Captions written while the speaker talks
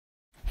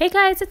Hey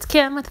guys, it's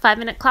Kim with 5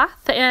 Minute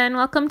Cloth and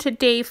welcome to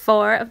day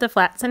 4 of the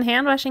Flats and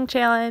Hand Washing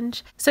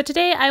Challenge. So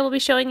today I will be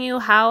showing you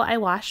how I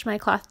wash my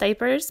cloth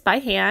diapers by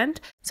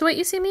hand. So what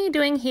you see me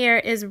doing here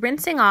is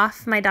rinsing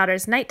off my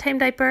daughter's nighttime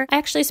diaper. I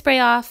actually spray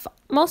off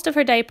most of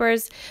her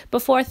diapers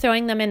before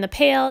throwing them in the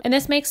pail, and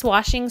this makes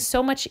washing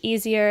so much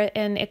easier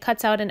and it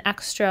cuts out an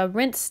extra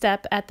rinse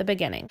step at the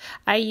beginning.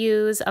 I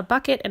use a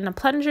bucket and a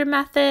plunger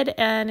method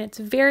and it's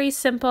very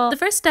simple. The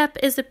first step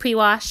is the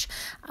pre-wash.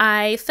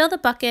 I fill the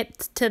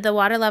bucket to the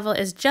water level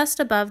is just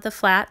above the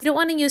flat. You don't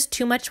want to use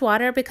too much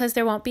water because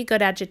there won't be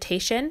good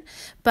agitation,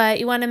 but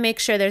you want to make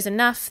sure there's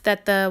enough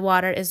that the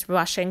water is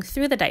rushing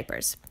through the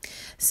diapers.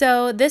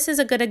 So this is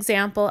a good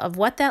example of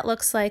what that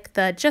looks like,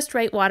 the just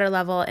right water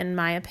level in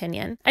my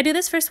opinion. I do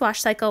this first wash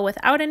cycle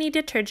without any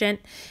detergent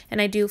and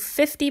I do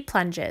 50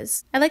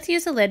 plunges. I like to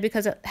use a lid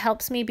because it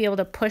helps me be able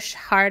to push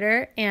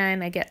harder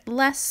and I get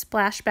less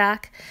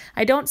splashback.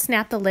 I don't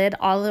snap the lid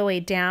all the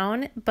way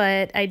down,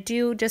 but I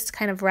do just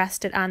kind of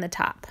rest it on the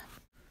top.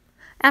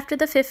 After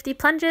the 50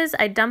 plunges,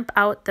 I dump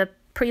out the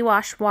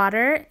pre-wash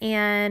water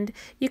and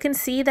you can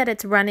see that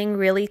it's running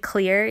really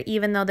clear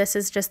even though this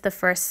is just the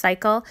first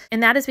cycle,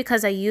 and that is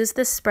because I use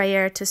the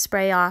sprayer to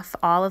spray off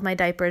all of my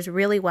diapers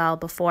really well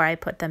before I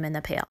put them in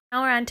the pail.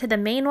 Now we're on to the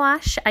main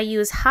wash. I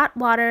use hot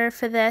water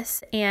for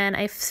this and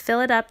I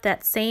fill it up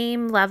that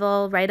same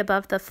level right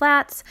above the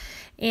flats,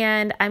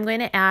 and I'm going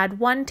to add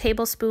 1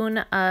 tablespoon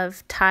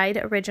of Tide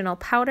Original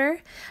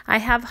powder. I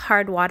have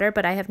hard water,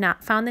 but I have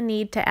not found the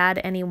need to add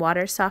any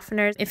water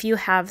softeners. If you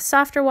have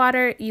softer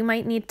water, you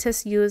might need to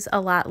use a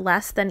lot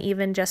less than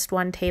even just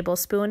 1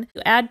 tablespoon. If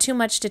you add too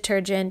much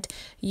detergent,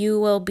 you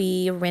will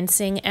be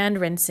rinsing and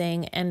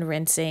rinsing and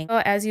rinsing.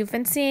 So as you've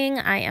been seeing,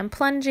 I am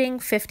plunging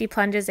 50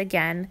 plunges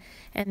again,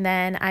 and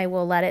then I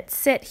will let it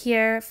sit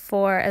here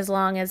for as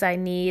long as I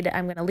need.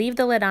 I'm going to leave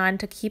the lid on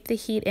to keep the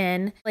heat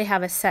in. I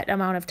have a set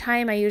amount of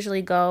time. I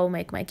usually go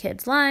make my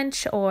kids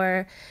lunch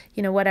or,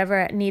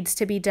 whatever needs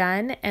to be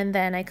done, and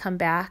then I come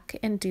back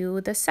and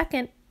do the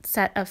second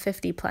set of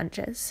 50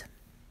 plunges.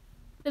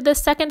 For the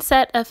second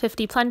set of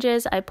 50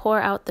 plunges, I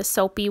pour out the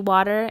soapy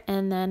water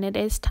and then it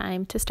is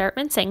time to start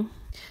rinsing.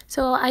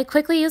 So I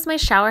quickly use my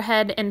shower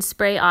head and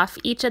spray off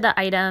each of the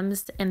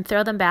items and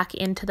throw them back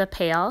into the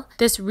pail.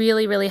 This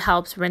really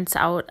helps rinse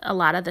out a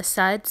lot of the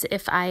suds.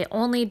 If I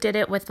only did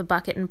it with the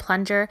bucket and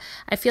plunger,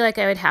 I feel like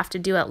I would have to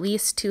do at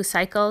least 2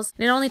 cycles.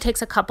 It only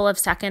takes a couple of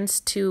seconds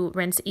to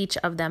rinse each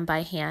of them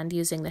by hand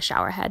using the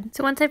shower head.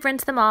 So once I've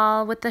rinsed them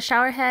all with the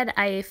shower head,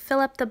 I fill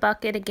up the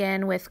bucket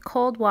again with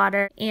cold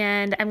water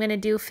and I'm going to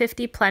do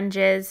 50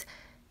 plunges.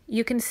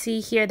 You can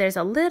see here there's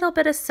a little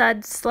bit of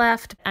suds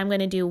left. I'm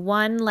going to do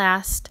 1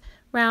 last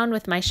round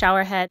with my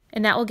shower head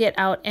and that will get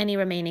out any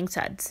remaining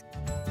suds.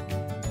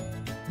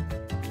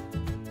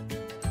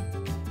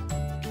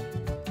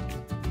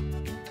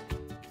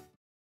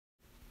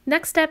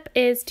 Next step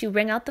is to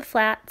wring out the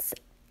flats.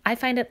 I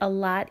find it a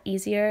lot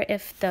easier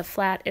if the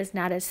flat is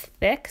not as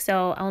thick,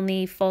 so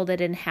only fold it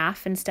in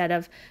half instead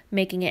of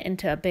making it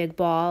into a big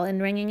ball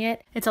and wringing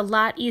it. It's a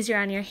lot easier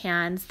on your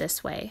hands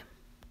this way.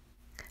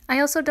 I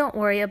also don't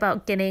worry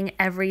about getting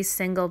every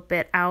single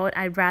bit out.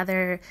 I'd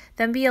rather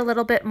them be a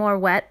little bit more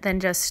wet than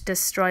just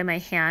destroy my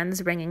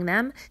hands wringing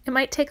them. It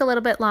might take a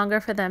little bit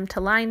longer for them to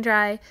line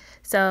dry,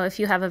 so if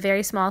you have a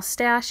very small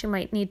stash, you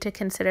might need to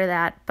consider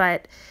that,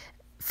 but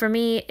for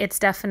me, it's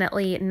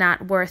definitely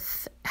not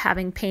worth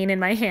having pain in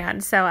my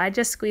hands, so I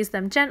just squeeze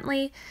them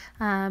gently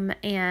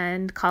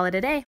and call it a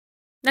day.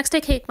 Next,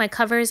 I take my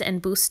covers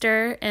and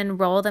booster and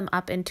roll them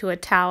up into a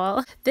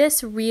towel.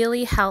 This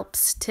really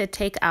helps to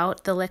take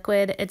out the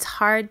liquid. It's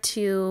hard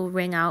to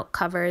wring out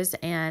covers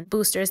and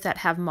boosters that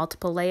have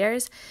multiple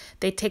layers.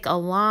 They take a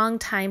long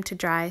time to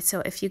dry,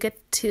 so if you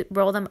get to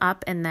roll them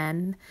up and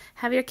then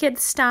have your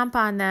kids stomp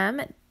on them,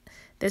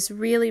 this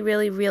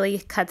really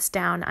cuts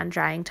down on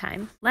drying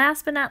time.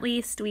 Last but not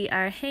least, we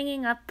are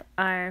hanging up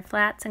our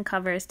flats and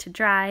covers to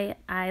dry.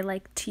 I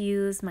like to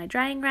use my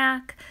drying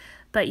rack,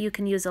 but you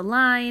can use a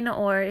line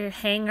or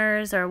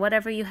hangers or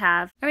whatever you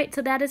have. All right,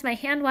 so that is my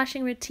hand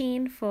washing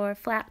routine for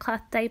flat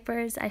cloth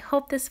diapers. I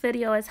hope this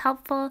video is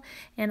helpful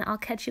and I'll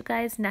catch you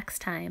guys next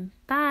time.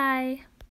 Bye.